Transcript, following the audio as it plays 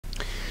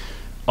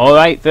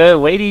Alright there,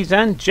 ladies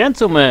and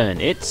gentlemen,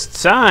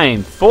 it's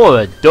time for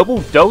a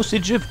double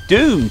dosage of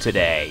Doom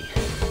today,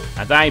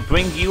 as I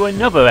bring you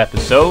another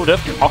episode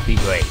of Coffee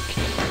Break.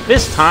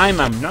 This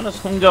time I'm not as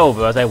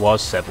hungover as I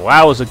was several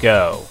hours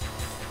ago,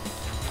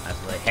 as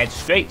I head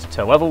straight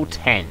to level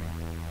 10,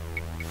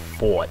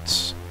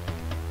 Forts.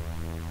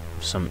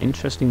 Some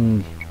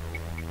interesting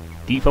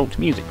default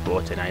music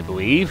brought in, I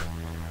believe.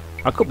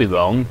 I could be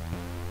wrong.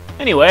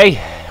 Anyway,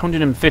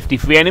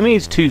 153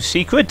 enemies, 2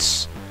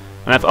 secrets.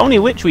 And I've only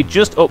literally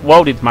just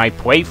uploaded my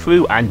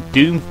playthrough and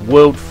Doom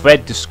World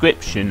thread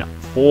description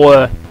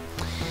for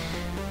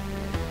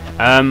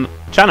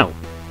channel.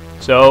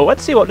 So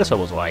let's see what this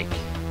level's like.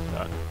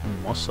 Got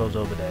muscles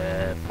over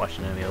there,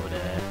 flashing enemy over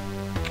there.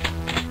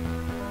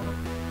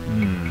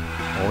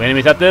 All the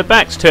enemies at their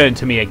backs turn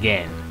to me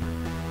again.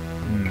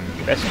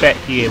 Best bet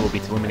here will be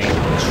to eliminate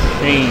the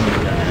chain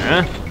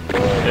gunner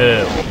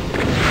early.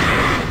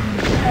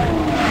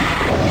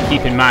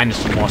 Keep in mind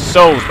there's some more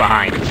souls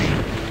behind me.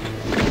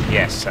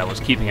 Yes, I was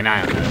keeping an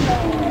eye on them.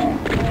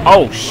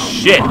 Oh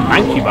shit,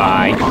 thank you,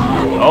 bye.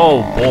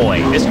 Oh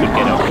boy, this could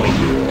get ugly.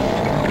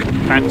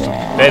 Time for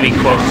some very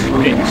close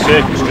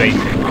circuit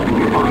strafing.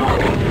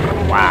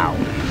 Wow.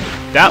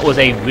 That was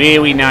a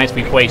really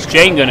nicely placed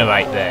chain gunner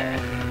right there.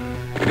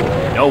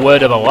 No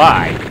word of a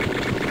lie.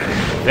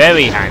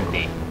 Very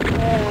handy.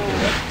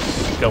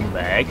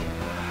 Scumbag.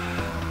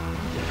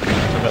 So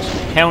I've got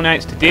some Hell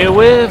Knights to deal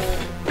with.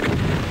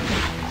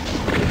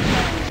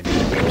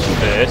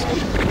 First.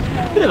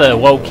 Bit of a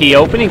low-key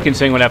opening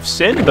considering what I've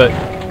seen, but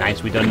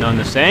nicely done none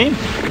the same.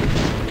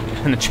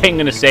 And the chain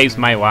gunner saves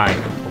my life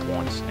for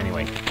once.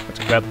 Anyway, let's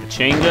grab the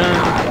chain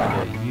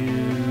gun.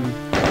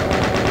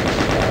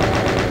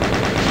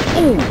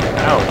 Ooh!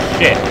 Oh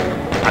shit!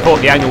 I thought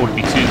the angle would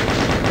be too.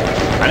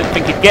 I didn't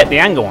think he'd get the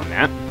angle on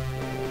that.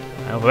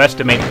 I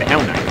overestimated the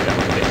Hell Knight. That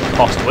was a bit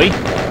costly.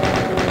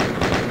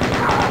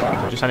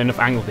 I just had enough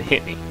angle to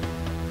hit me.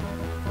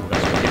 Ooh,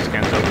 got some hit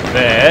scans over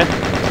there.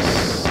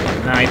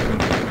 Snipe him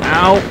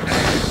out.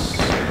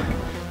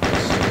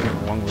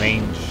 Long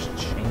range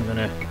chain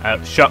gunner,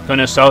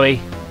 shotgunner, sorry.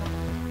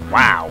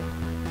 Wow,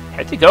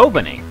 hectic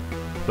opening,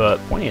 but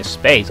plenty of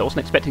space. I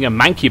wasn't expecting a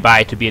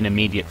Mancubi to be an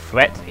immediate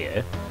threat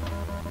here.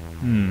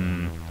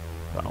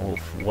 Got a little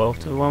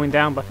water rolling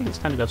down, but I think it's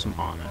time to grab some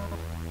armor.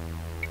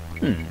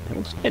 It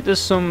looks like there's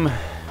some.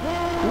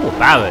 Ooh,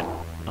 Baron.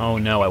 Oh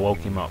no, I woke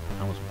him up.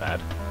 That was bad.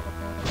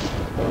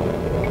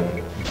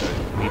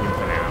 Leave him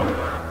for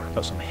now.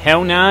 Got some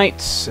Hell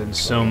Knights and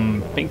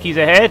some Pinkies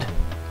ahead.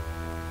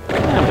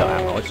 I've got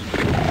ammo. Let's just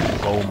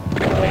boom,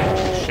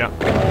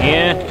 shotgun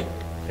here.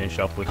 Finish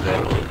off with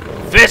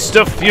the Fist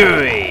of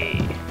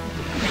Fury.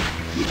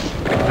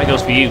 That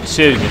goes for you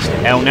too, Mr.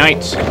 Hell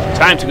Knight.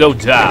 Time to go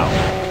down.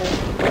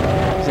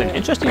 It's an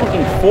interesting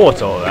looking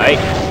fort, alright.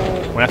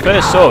 When I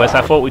first saw this,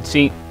 I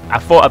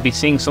thought I'd be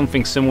seeing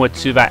something similar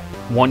to that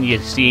one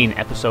you'd see in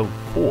episode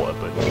 4,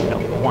 but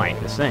not quite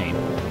the same.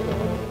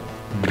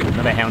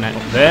 Another Hell Knight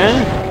up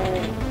there.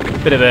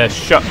 Bit of a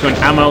shotgun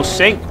ammo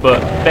sink,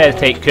 but better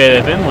take care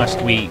of him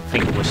lest we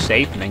think we're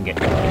safe and then get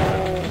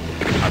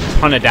a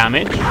ton of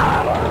damage.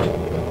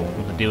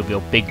 We'll deal with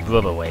your big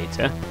brother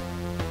later.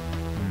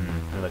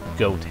 Another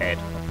goat head.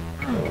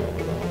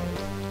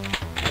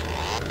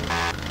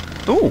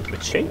 Ooh, the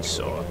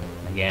chainsaw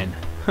again.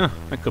 Huh,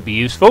 that could be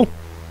useful.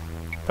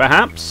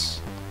 Perhaps.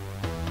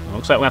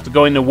 Looks like we have to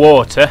go in the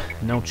water.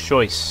 No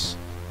choice.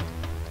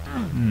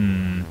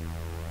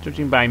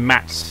 Judging by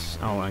Matt's.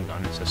 Oh, hang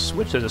on. It's a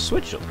switch. There's a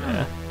switch up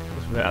there.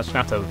 That's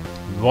gonna have to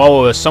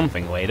roll or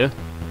something later.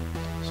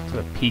 Let's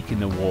have a peek in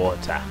the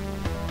water.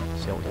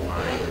 See what we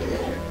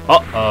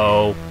find.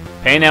 Uh-oh.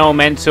 Pain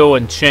Elemental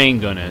and Chain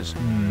Gunners.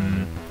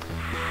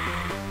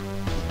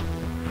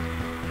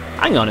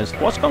 Hang on.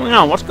 What's going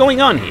on? What's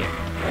going on here?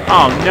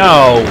 Oh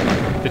no.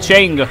 The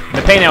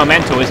Pain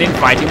Elemental is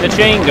infighting the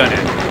Chain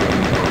Gunner.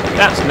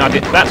 That's not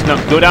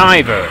good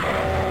either.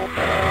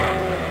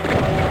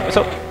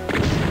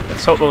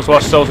 Let's hope those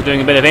lost souls are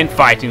doing a bit of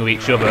infighting with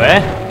each other there.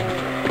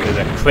 There's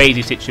a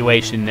crazy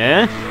situation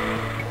there.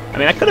 I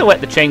mean, I could have let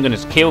the Chain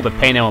Gunners kill the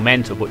Pain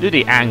Elemental, but due to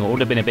the angle, it would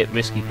have been a bit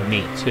risky for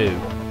me too.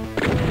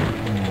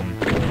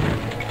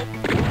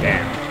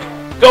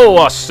 Damn. Go,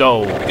 lost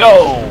soul!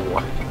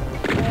 Go!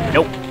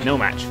 Nope, no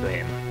match for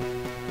him.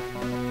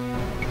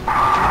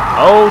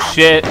 Oh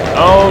shit!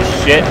 Oh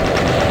shit!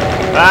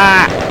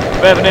 Ah!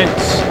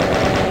 Revenants!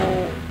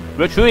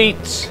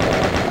 Retreat!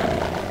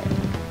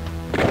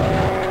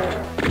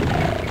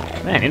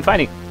 Man,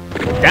 infighting.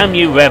 Damn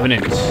you,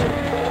 Revenants.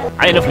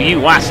 I had enough of you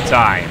last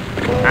time.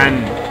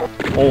 And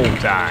all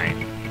time.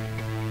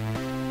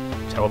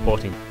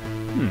 Teleporting.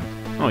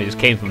 Oh, he just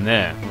came from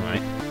there.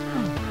 Alright.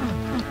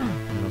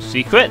 No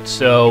secret,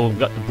 so we've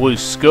got the blue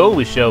skull.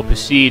 We shall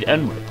proceed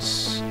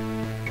onwards.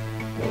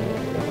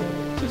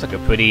 Seems like a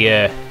pretty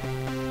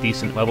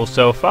decent level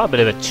so far.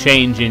 Bit of a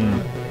change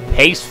in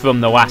pace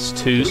from the last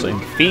two, so in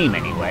theme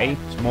anyway.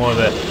 It's more of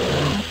a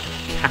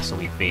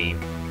castle-y theme.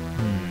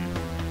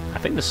 I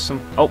think there's some.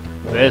 Oh,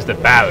 there's the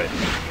Baron.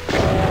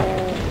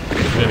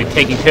 We're going to be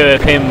taking care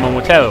of him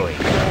momentarily.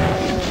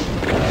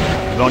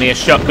 only a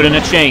shotgun and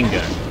a chain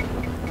gun.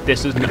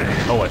 This is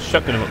oh, a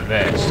shotgun up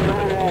there, son of a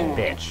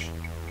bitch.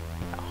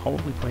 That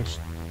horribly placed.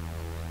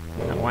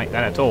 I don't like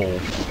that at all.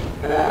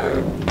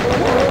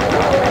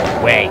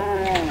 Wait.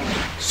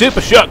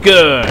 Super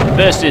shotgun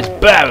versus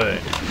Baron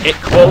at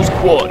close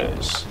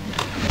quarters.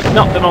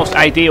 Not the most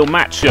ideal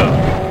matchup,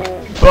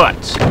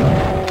 but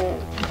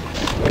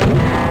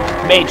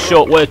made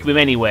short work of him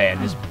anyway,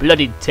 and this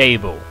bloodied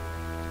table.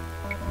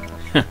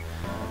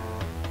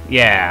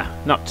 Yeah,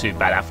 not too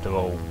bad after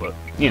all, but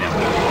you know.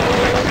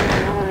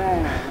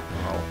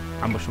 Oh,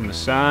 ambush from the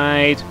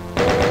side.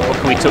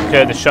 Luckily we took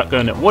care of the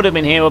shotgun that would have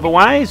been here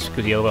otherwise,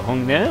 because he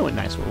overhung there with a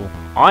nice little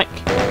hike.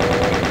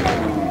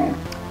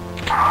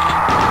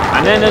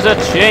 And then there's a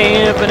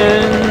chain of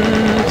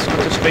evidence.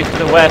 Goes straight to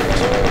the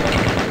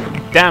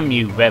left. Damn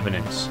you,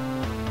 revenants.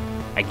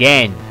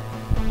 Again.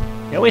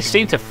 They always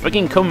seem to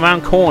frigging come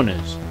around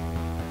corners.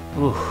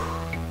 Oof.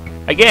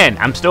 Again,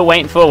 I'm still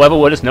waiting for a level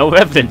where there's no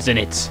revenants in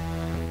it.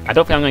 I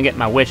don't think I'm going to get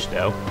my wish,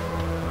 though.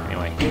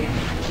 Anyway.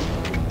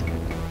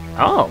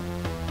 Oh.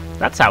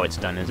 That's how it's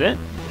done, is it?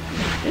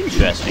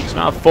 Interesting. It's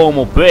not a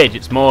formal bridge.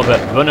 It's more of a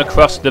run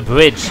across the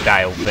bridge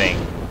style thing.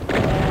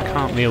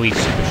 Can't really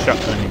super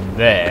shotgun in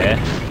there.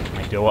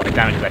 I do a lot of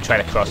damage if I try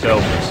to cross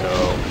over, so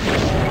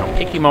I'll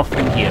pick him off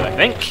from here, I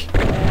think.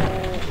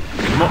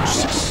 Much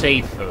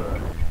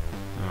safer.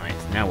 Alright,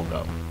 now we'll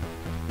go.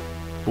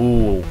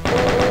 Ooh.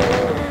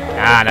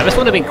 Ah, now this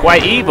would have been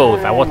quite evil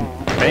if I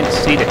didn't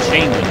see the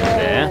chain guns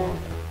there.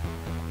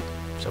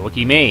 So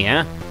lucky me,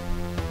 huh?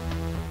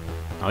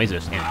 Oh, he's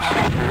just imps.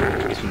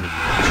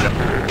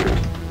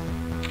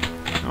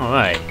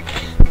 Alright.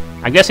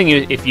 I'm guessing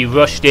if you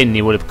rushed in,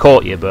 he would have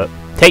caught you, but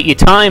take your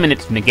time and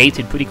it's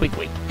negated pretty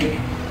quickly.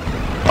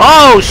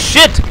 Oh,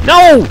 shit!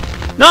 No!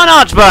 Not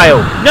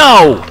Archvile!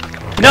 No!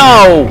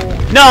 No!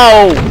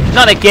 No!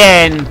 Not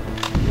again!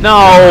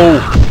 No!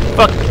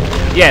 Fuck!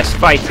 Yes,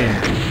 fight him.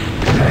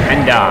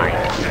 And die.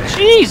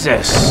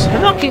 Jesus! A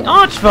knocking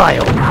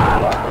Archvile!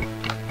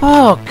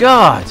 Oh,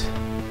 God!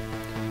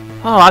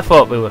 Oh, I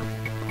thought we were...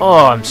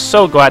 Oh, I'm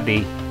so glad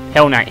the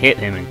Hell Knight hit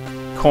him and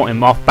caught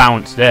him off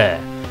balance there.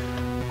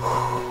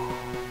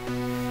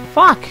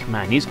 Fuck,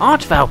 man, these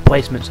Archvile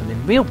placements have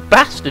been real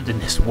bastards in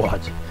this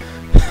WOD.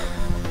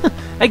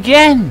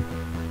 Again!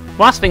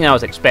 Last thing I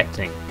was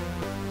expecting.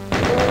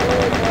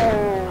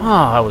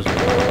 Oh, that was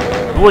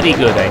bloody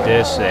good, I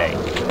dare say.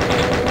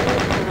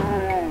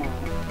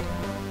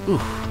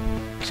 Oof.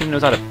 Someone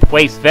knows how to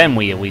place them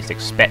we at least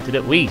expected,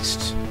 at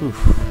least. Oof.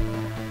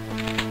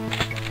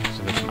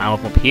 So there's some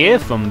ammo up here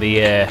from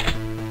the,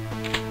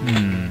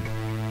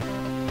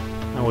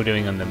 How are we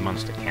doing on the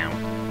monster count?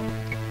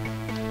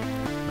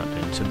 Not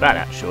doing too bad,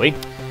 actually.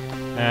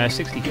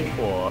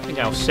 64. I think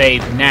I'll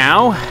save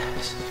now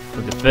for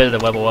the further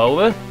level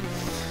over.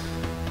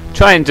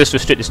 Try and just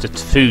restrict this to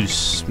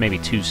maybe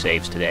two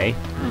saves today.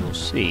 We'll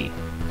see.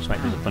 Looks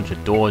like there's a bunch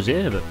of doors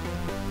here, but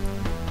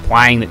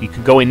implying that you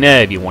could go in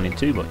there if you wanted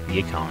to, but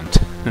you can't.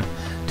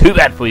 Too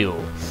bad for you.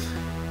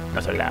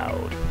 Not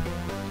allowed.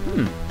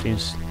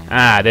 Seems.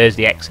 Ah, there's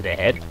the exit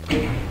ahead.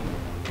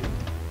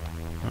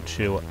 Not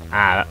sure what.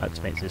 Ah,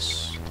 that makes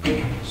this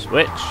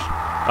switch.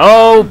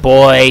 Oh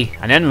boy!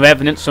 And then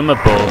revenants from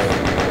above.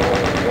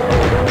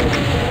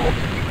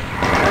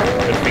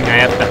 Good thing I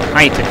have the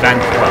height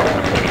advantage. Well, not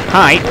really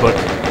height, but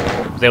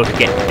I was able to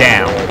get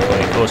down before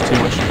it caused too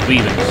much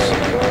grievance.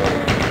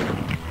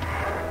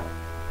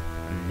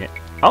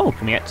 Oh,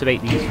 can we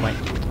activate these? Like,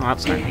 oh,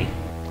 that's handy.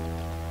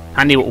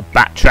 Handy little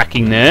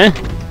backtracking there.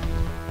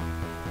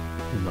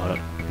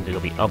 It'll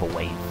be other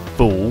way,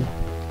 fool.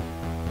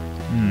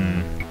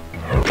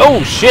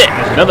 Oh shit!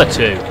 There's another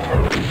two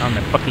on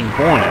the fucking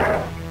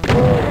corner.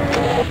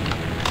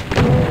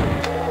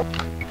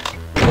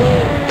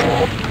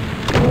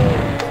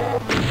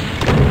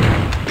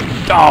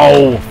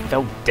 Oh,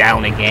 fell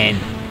down again.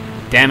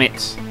 Damn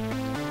it.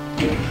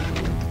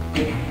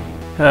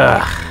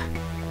 Ugh.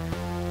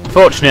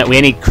 Unfortunately,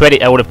 any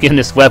credit I would have given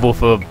this level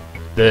for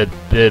the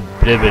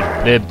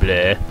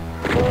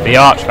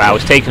Archvile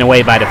was taken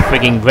away by the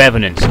frigging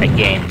Revenants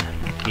again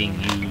being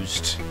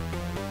used.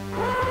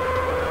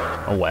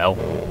 Oh well,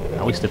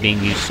 at least they're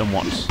being used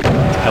somewhat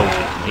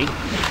intelligently.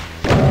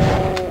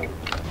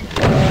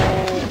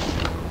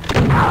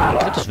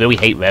 I just really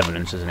hate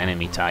Revenants as an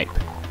enemy type.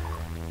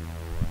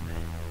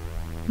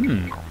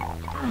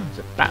 There's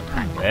a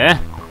backpack there.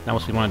 That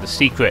must be one of the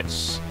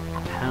secrets.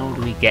 How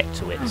do we get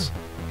to it?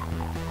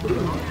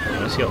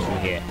 Let's see what's from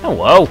here.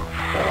 Hello!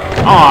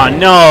 Oh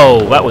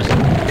no! That was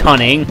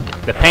cunning.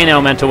 The pain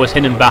elemental was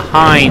hidden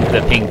behind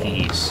the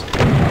pinkies.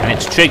 And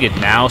it's triggered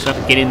now, so I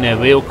have to get in there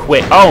real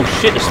quick. Oh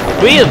shit, there's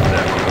 3 of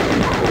them!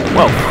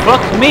 Well,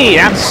 fuck me,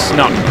 that's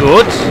not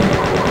good.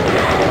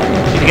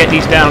 Need to get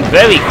these down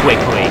very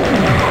quickly.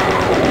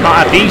 Can't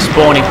have these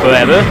spawning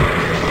forever.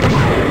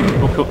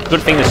 Oh,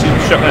 good thing the super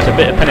shotgun has a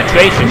bit of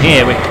penetration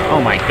here.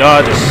 Oh my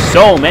god, there's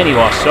so many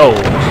lost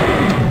souls.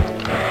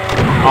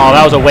 Oh,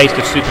 that was a waste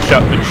of super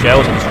shotgun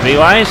shells, I just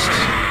realised.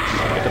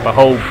 Picked up a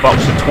whole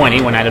box of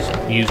 20 when I just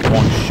used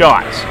one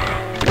shot.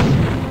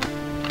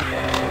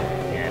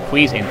 Yeah,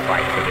 please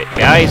in-fight for a bit,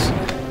 guys.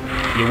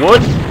 You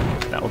would?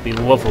 That would be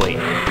lovely.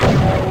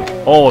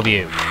 All of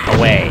you,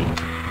 away.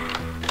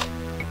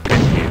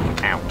 And you,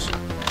 out.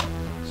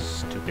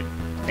 Stupid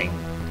thing.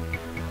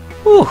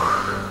 Whew,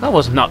 that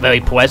was not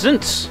very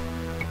pleasant.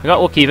 I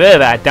got lucky there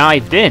that I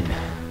dived in.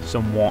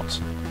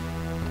 Somewhat.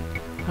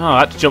 Oh,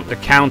 that jumped the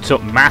count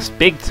up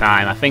big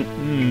time. I think,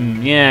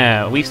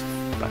 yeah, at least,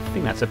 I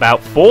think that's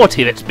about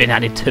 40 that's been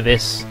added to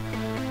this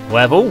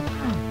level.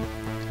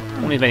 I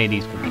wonder if any of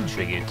these can be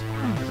triggered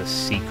as a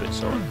secret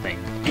sort of thing.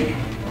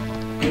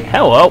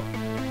 Hello!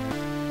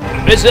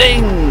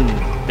 Missing!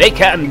 They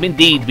can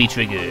indeed be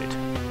triggered.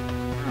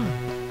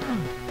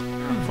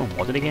 From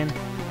what it again?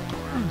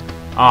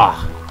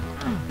 Ah.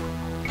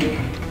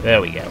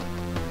 There we go.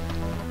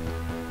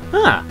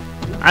 Ah.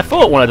 I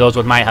thought one of those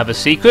might have a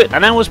secret,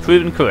 and I was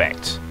proven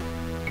correct.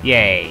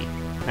 Yay.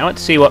 Now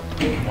let's see what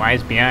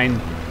lies behind...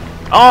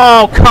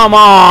 Oh, come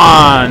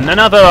on!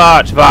 Another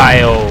arch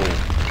vial!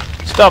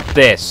 Stop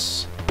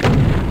this!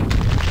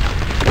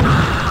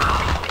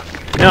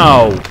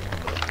 No!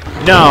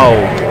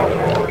 No!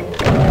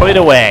 Put it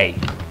away.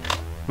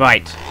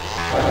 Right.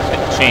 Let's get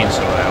the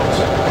chainsaw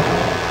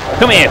out.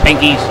 Come here,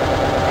 pinkies!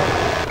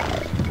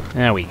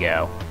 There we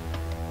go.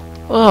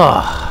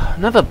 Oh,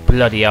 another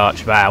bloody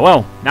arch vial.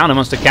 Well, now the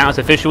monster count is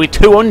officially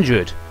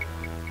 200.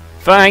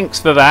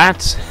 Thanks for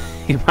that.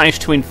 You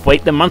managed to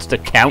inflate the monster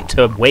count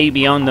to way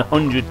beyond the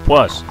 100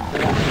 plus.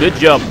 Good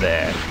job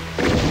there.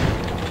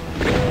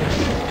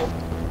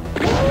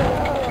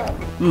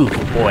 Ooh,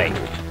 boy.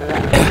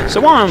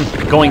 So while I'm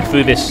going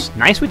through this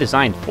nicely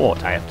designed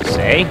fort, I have to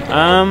say,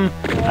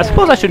 I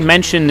suppose I should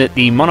mention that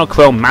the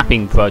monochrome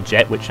mapping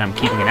project, which I'm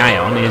keeping an eye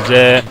on,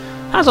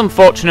 has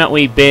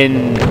unfortunately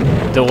been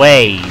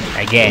delayed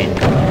again.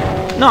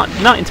 Not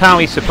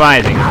entirely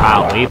surprising,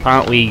 apparently.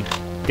 Apparently,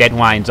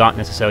 deadlines aren't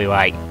necessarily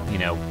like, you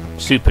know,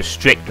 super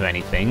strict or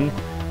anything.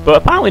 But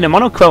apparently the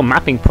monochrome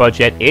mapping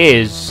project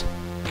is...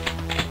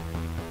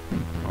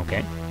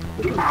 Okay.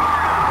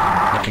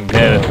 Nothing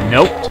there of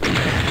note.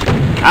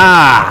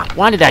 Ah!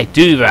 Why did I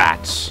do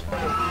that?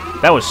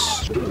 That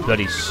was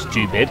bloody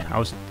stupid. I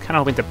was kind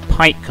of hoping to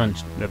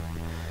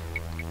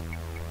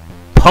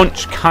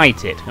punch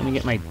kite it. Let me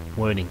get my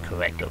wording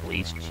correct at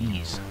least.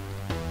 Jeez.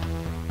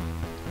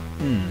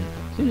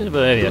 Seems a bit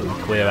area I can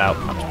clear out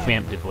perhaps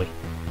preemptively.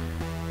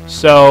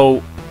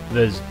 So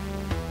there's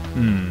I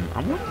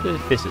wonder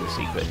if this is a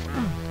secret.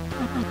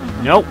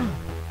 Nope.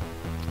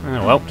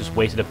 Oh well, just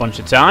wasted a bunch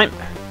of time.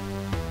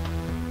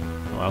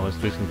 Well,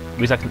 at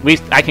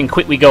least I can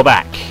quickly go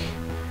back.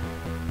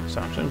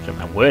 So I'm trying to get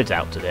my words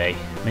out today.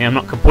 I mean, I'm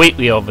not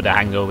completely over the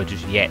hangover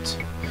just yet.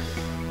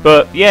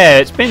 But yeah,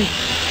 it's been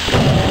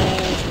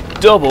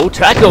double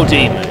tackle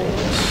demons.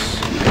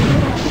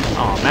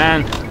 Oh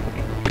man,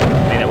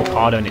 made it look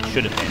harder than it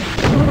should have been.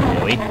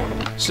 Really.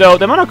 So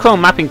the monochrome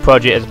mapping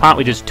project is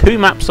apparently just 2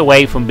 maps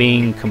away from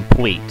being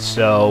complete.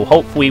 So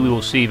hopefully we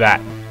will see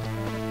that.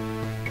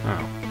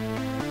 Oh,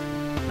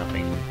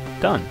 nothing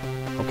done.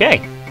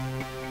 Okay.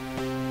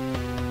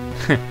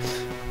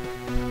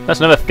 That's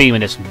another theme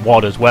in this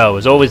WOD as well.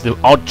 There's always the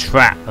odd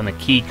trap on the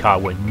keycard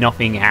where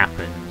nothing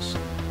happens.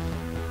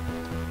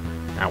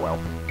 Ah well.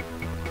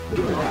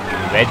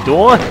 Red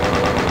door.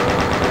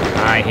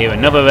 I hear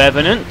another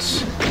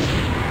revenant.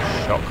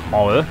 Shock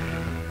horror.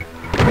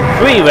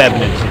 3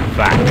 revenants in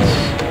fact.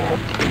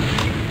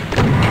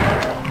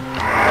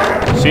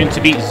 Soon to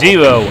be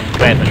 0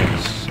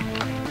 revenants.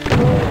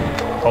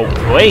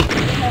 Hopefully.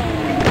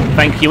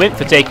 Thank you, Imp,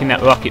 for taking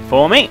that rocket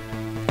for me.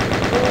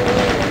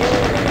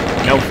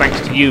 No thanks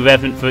to you,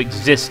 Revenant, for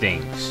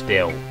existing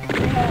still.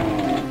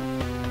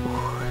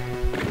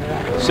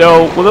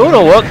 So, with a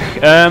little luck,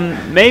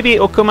 maybe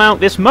it'll come out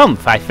this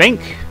month, I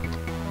think.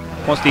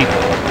 Once the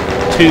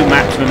 2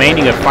 maps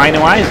remaining are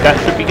finalised, that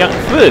should be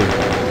gotten through.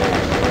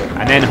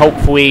 And then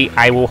hopefully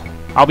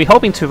I'll be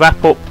hoping to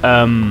wrap up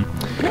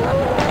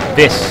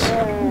this.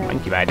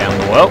 Thank you, right down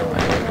below.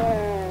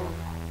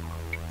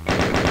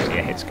 See a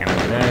hit scan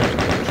over there.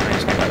 Try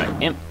and scan out that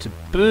Imp to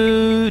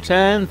boot,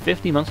 and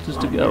 50 monsters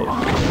to go.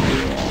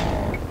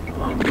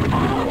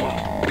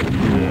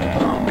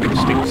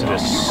 Stick to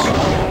this.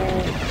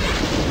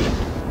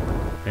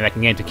 Maybe I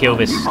can get him to kill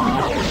this.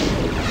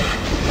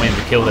 Want him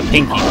to kill the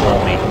pinky for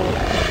me.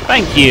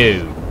 Thank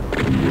you!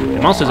 The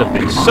monsters have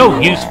been so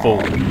useful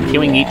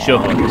killing each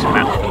other on this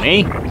map for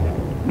me.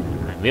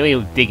 I'm really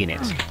digging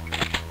it.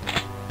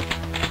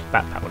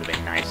 Backpack would have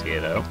been nice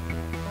here though.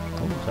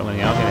 Oh, so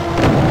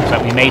looks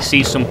like we may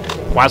see some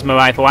plasma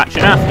rifle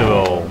action after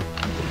all.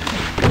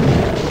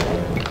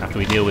 After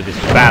we deal with this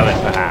Baron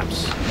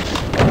perhaps.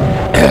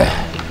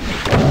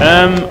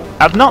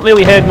 I've not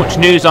really heard much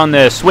news on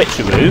the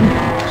switcheroo,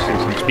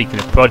 since I'm speaking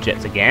of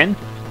projects again.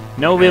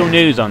 No real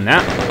news on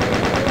that.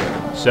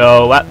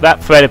 So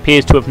that thread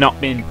appears to have not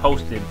been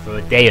posted for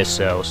a day or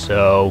so,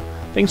 so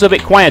things are a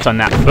bit quiet on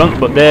that front,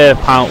 but they're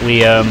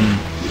apparently, I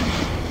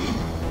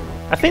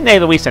think they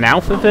released an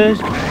alpha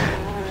version.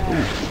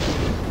 Ooh,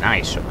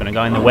 nice, shotgun to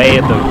go in the way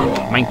of the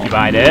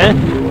Mancubi there.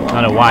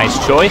 Not a wise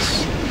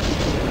choice.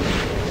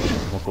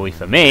 Luckily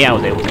for me, I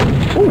was able to...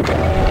 Ooh.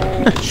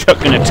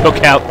 Shotgunner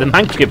took out the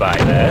Mancubi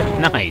there.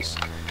 Nice.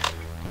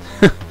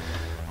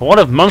 A lot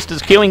of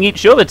monsters killing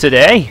each other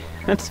today.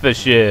 That's for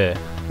sure.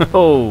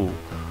 Oh,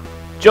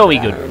 jolly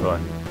good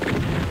fun.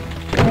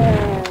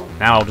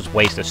 Now I'll just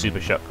waste a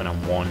super shotgun on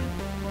one.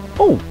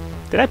 Oh,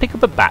 did I pick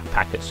up a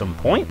backpack at some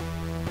point?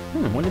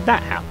 When did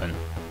that happen?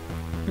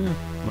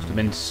 Must have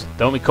been...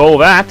 Don't recall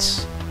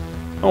that.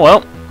 Oh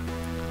well.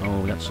 Oh,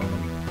 we got some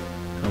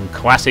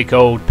classic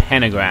old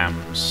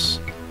pentagrams.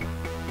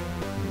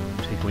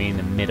 Particularly in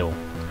the middle.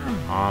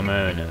 Armor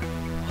and a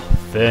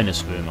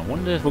furnace room. I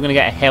wonder if we're going to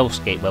get a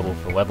hellscape level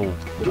for level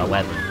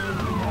 11.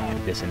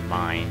 With this in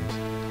mind.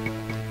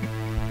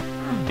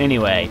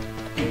 Anyway,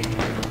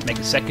 make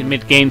a second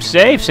mid-game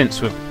save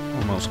since we're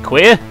almost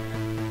clear.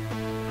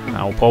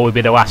 That will probably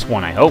be the last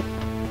one, I hope.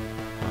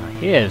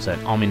 Here's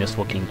an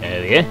ominous-looking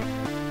area.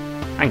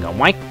 Hang on,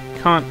 why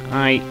can't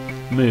I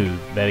move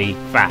very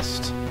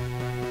fast?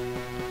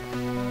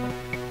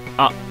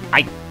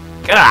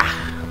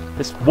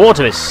 This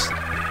water is...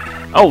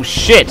 Oh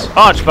shit!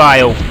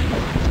 Archvile!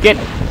 Get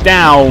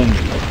down!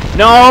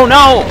 No,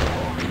 no!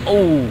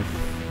 Oh,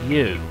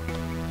 you.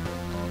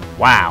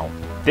 Wow.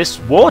 This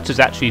water's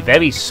actually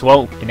very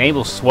slow,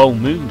 enables slow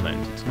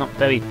movement. It's not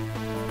very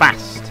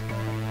fast.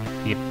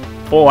 If you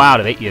fall out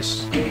of it, you're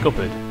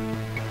scuppered.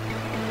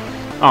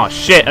 Oh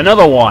shit,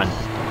 another one!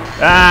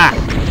 Ah!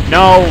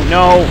 No,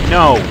 no,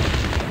 no!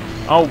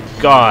 Oh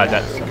god,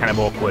 that's kind of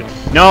awkward.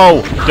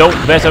 No! Don't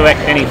resurrect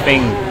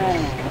anything!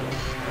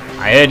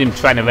 I heard him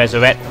trying to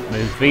resurrect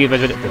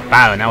the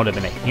Baron, that would have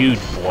been a huge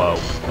blow.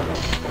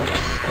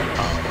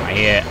 Oh, I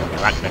hear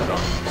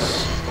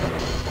arachnodons.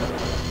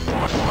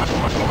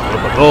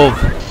 Up above!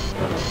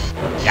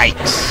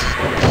 Yikes!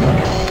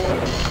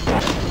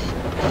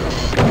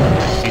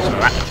 Let's see some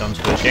arachnodons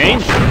for a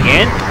change,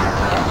 again.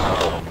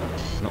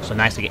 Not so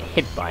nice to get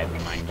hit by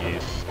them, mind you.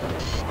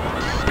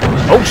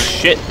 Oh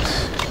shit!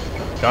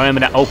 Don't remember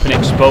that open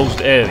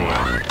exposed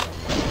area.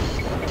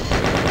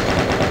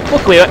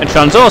 Luckily,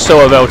 arachnotrons also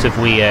are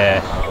relatively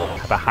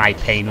have a high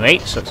pain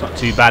rate, so it's not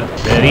too bad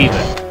there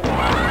either.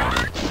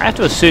 I have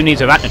to assume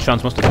these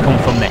arachnotrons must have come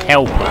from the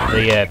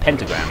the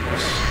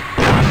pentagrams.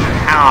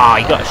 Ah,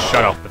 he got a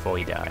shot off before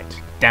he died.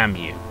 Damn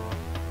you.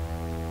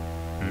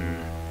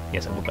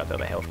 Yes, I will grab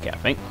the health kit, I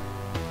think.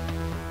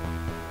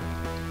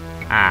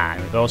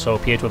 And we've also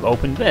appeared to have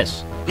opened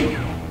this.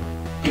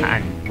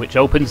 And which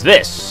opens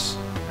this.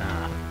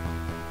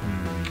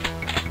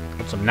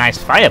 Got some nice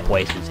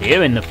fireplaces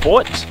here in the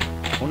fort.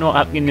 I wonder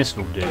what this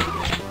will do.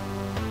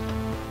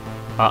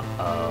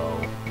 Uh-oh.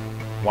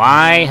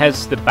 Why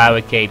has the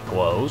barricade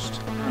closed?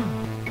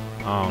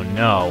 Oh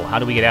no, how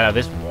do we get out of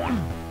this one?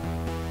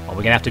 Are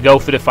we gonna have to go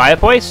through the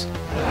fireplace?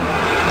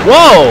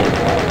 Whoa!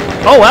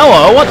 Oh,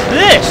 hello, what's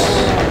this?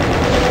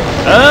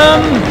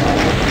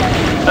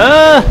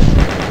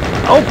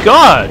 Oh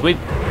god,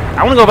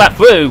 I wanna go back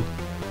through.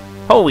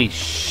 Holy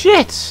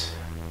shit!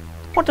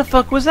 What the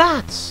fuck was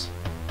that?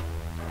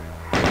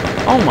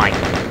 Oh my...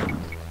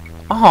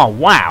 Oh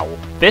wow,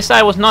 this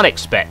I was not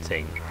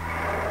expecting.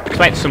 It's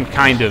like some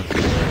kind of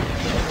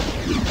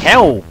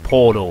hell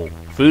portal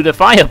through the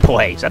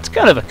fireplace. That's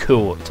kind of a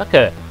cool... It's like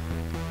a...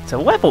 It's a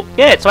level...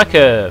 Yeah, it's like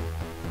a...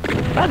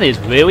 That is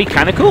really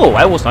kind of cool.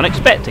 I was not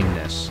expecting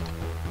this.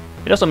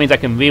 It also means I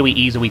can really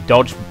easily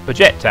dodge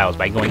projectiles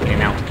by going in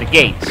and out of the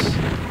gates.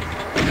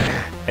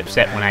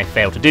 Except when I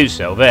fail to do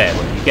so. There,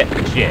 well, you get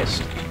the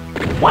gist.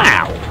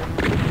 Wow!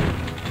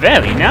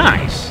 Very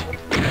nice!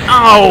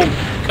 Oh,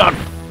 god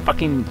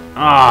fucking...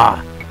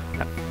 Ah!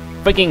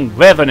 Freaking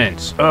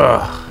revenants!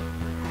 Ugh!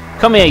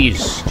 Come here, you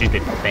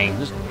stupid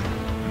things!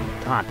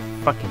 God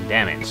fucking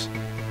damn it.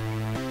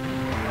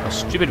 Those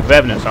stupid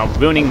revenants are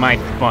ruining my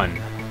fun.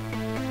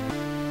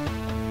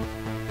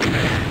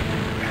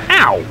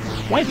 Ow!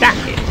 Why did that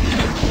hit?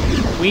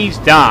 Please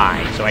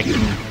die so I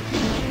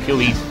can kill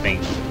these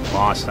things on the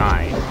far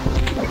side.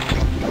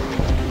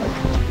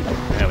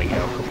 There we go,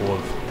 a couple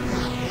of...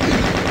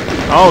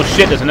 Oh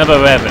shit, there's another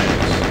revenant!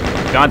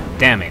 God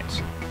damn it.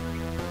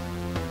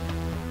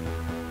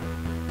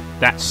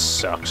 That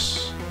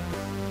sucks.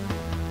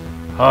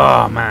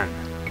 Oh man.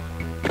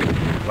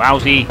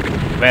 Lousy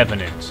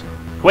revenant.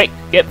 Quick,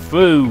 get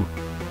through.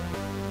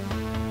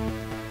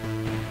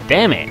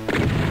 Damn it.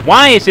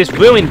 Why is this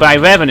ruined by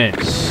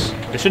revenants?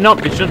 There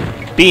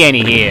shouldn't be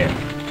any here.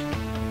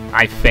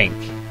 I think.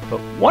 But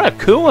what a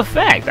cool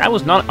effect. I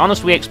was not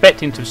honestly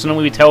expecting to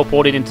suddenly be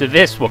teleported into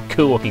this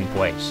cool looking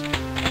place.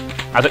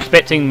 I was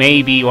expecting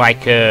maybe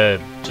like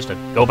just to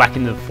go back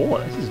into the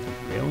fort. This is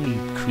really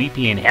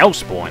creepy and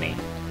hellspawny.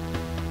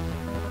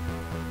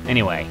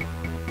 Anyway.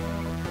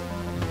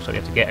 So we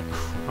have to get a...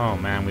 Oh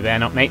man, we better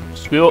not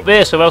screw up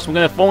this or else we're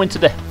going to fall into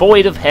the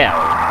void of hell.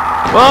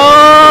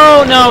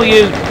 Oh, no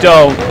you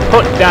don't.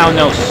 Put down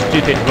those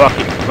stupid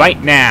rockets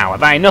right now.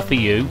 Have I enough of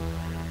you?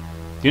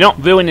 Do not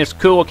ruin this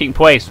cool looking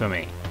place for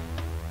me.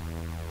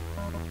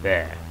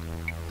 There.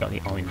 Got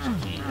the orange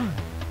key.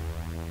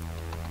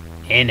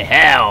 In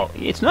hell.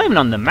 It's not even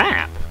on the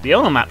map. The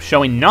other map's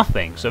showing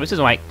nothing. So this is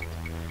like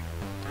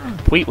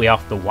completely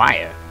off the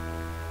wire.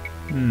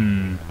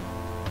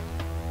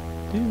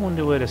 I do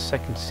wonder where the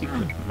second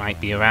secret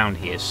might be around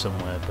here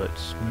somewhere, but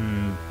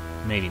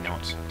maybe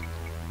not.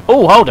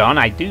 Oh, hold on,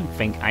 I do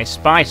think I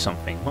spy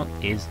something. What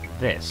is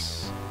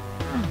this?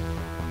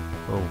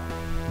 Oh,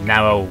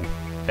 narrow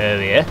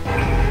area.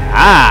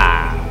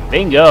 Ah,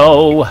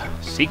 bingo!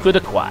 Secret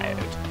acquired.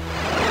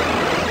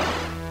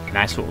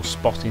 Nice little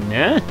spot in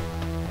there.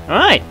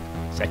 Alright,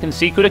 second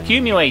secret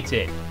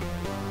accumulated.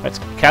 Let's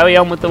carry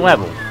on with the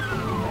level.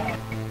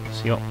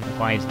 See what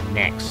lies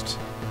next.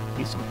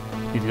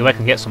 Need to go back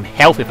and get some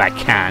health if I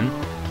can.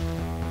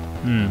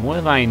 What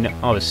have I...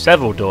 Oh, there's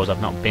several doors I've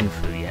not been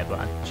through yet, but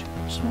I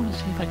just want to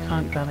see if I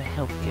can't grab a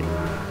health kit.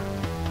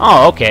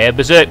 Oh, okay, a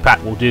berserk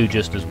pack will do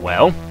just as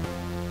well.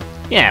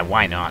 Yeah,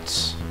 why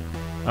not?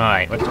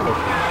 Alright, let's go from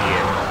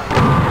here.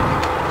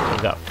 So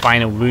we've got a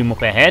final room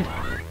up ahead.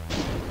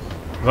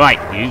 Right,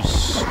 you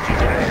stupid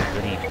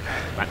bloody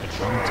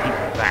Megatron,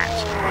 take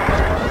that.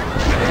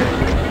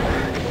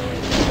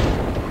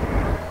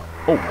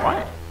 Oh,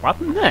 what? What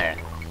happened there?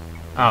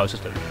 Oh, it's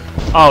just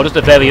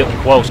a very up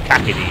close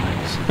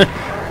cacodemons.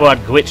 Thought I'd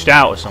glitched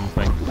out or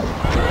something.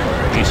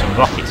 Use some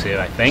rockets here,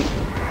 I think.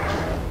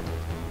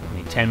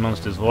 Only 10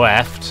 monsters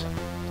left.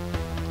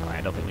 Right,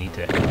 I don't think we need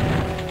to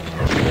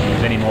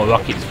use any more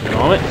rockets for the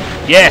moment.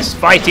 Yes,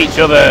 fight each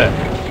other!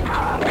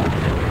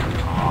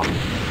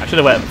 I should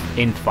have went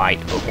in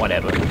fight, but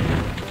whatever.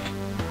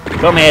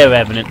 Come here,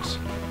 Revenant.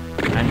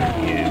 And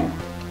you.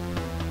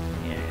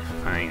 Yeah,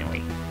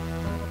 finally.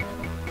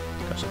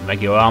 Got some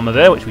regular armor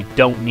there, which we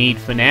don't need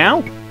for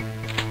now.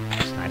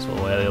 It's a nice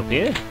little area up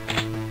here.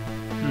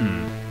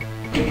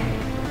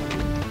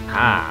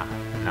 Ah,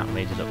 and that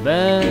leads us up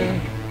there.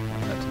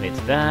 That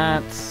activates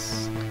that.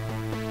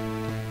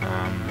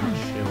 Not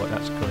sure what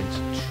that's going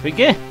to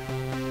trigger.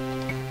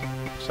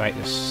 Looks like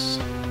this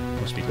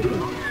must be...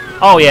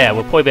 Oh yeah,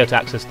 we'll probably be able to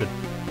access the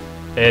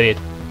area...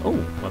 Oh,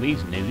 well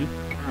these new.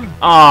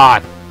 Ah,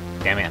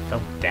 damn it, I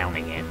fell down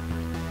again.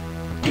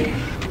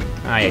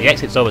 Ah yeah, the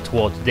exit's over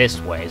towards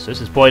this way, so this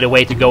is probably the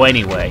way to go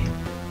anyway.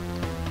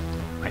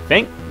 I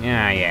think?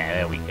 Yeah,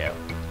 there we go.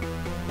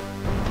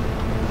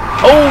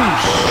 Oh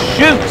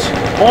shoot!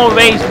 More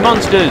raised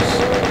monsters!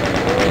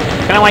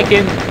 Kinda like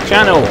in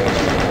Channel.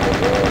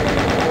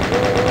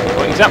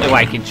 Well, exactly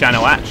like in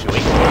Channel actually.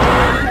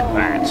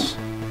 Right.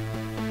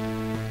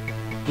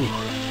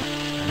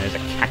 And there's a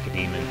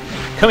cacodemon.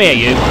 Come here,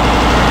 you!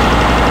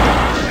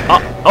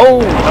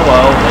 Oh,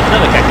 hello, there's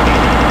another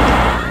cacodemon.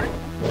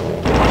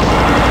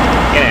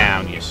 Get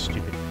down, you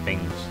stupid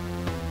things.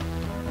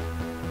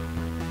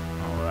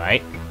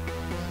 Alright.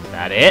 Is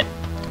that it?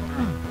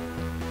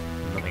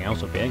 Nothing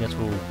else up here, I guess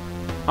we'll...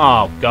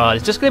 Oh god,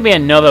 it's just gonna be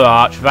another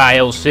arch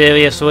vial,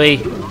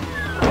 seriously?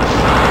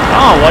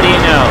 Oh, what do you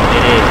know?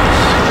 It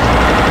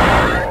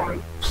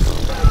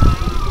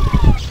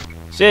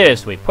is.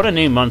 Seriously, put a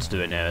new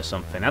monster in there or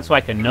something. That's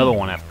like another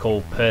one I've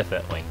called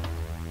perfectly.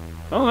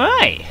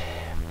 Alright.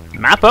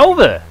 Map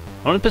over.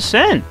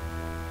 100%.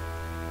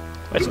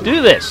 Let's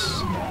do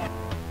this.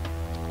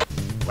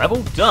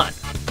 Level done.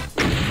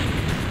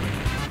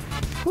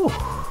 Whew.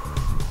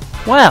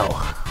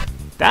 Well,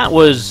 that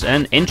was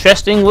an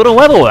interesting little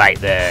level right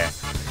there.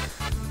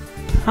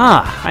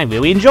 Ah, I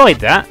really enjoyed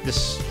that.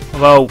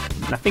 Although,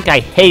 I think I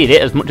hated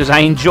it as much as I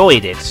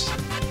enjoyed it.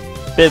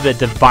 Bit of a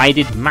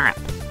divided map.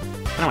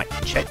 Kind of like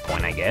a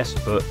checkpoint, I guess,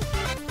 but...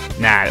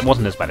 Nah, it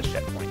wasn't as bad as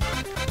checkpoint.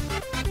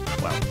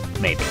 Well,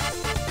 maybe.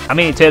 I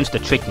mean, in terms of the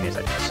trickiness,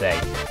 I should say.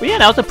 But yeah,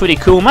 that was a pretty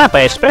cool map.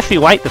 I especially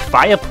liked the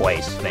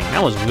fireplace thing.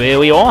 That was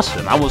really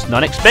awesome. I was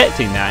not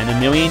expecting that in a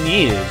million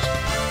years.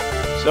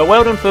 So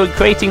well done for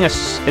creating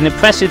an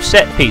impressive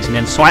set piece and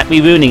then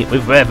slightly ruining it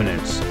with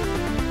Revenants.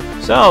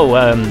 So,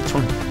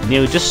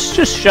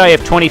 just shy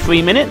of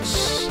 23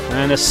 minutes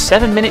and a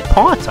 7-minute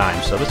part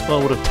time. So this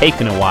one would have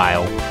taken a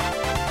while.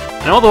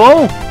 And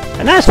overall,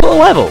 a nice little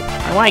level.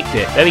 I liked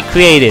it. Very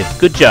creative.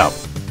 Good job.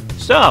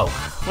 So,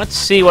 let's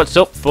see what's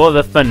up for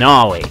the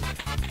finale.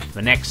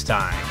 For next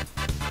time.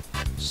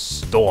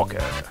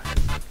 Stalker.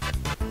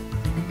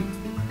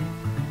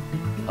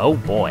 Oh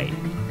boy.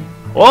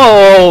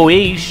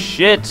 Holy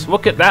shit!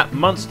 Look at that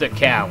monster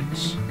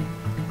count.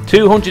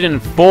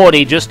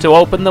 240 just to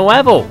open the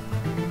level.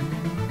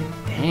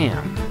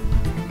 Damn.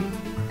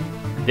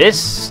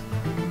 This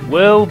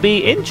will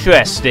be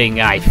interesting,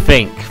 I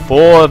think,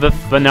 for the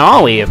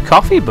finale of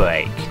Coffee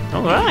Break.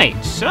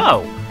 Alright,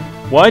 so,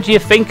 what do you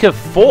think of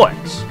Fort?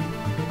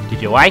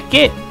 Did you like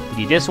it? Did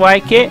you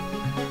dislike it?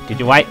 Did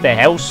you like the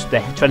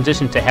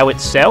transition to hell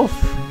itself?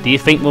 Do you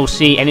think we'll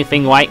see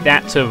anything like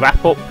that to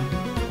wrap up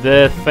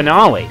the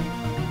finale?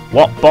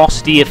 What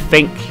boss do you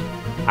think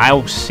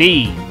I'll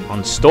see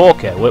on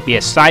Stalker? Will it be a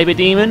cyber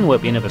demon? Will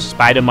it be another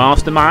spider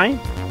mastermind?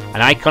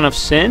 An icon of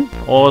sin?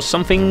 Or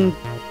something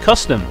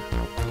custom?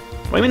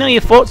 Let me know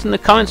your thoughts in the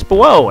comments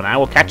below, and I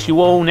will catch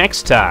you all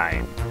next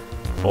time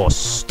for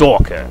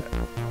Stalker.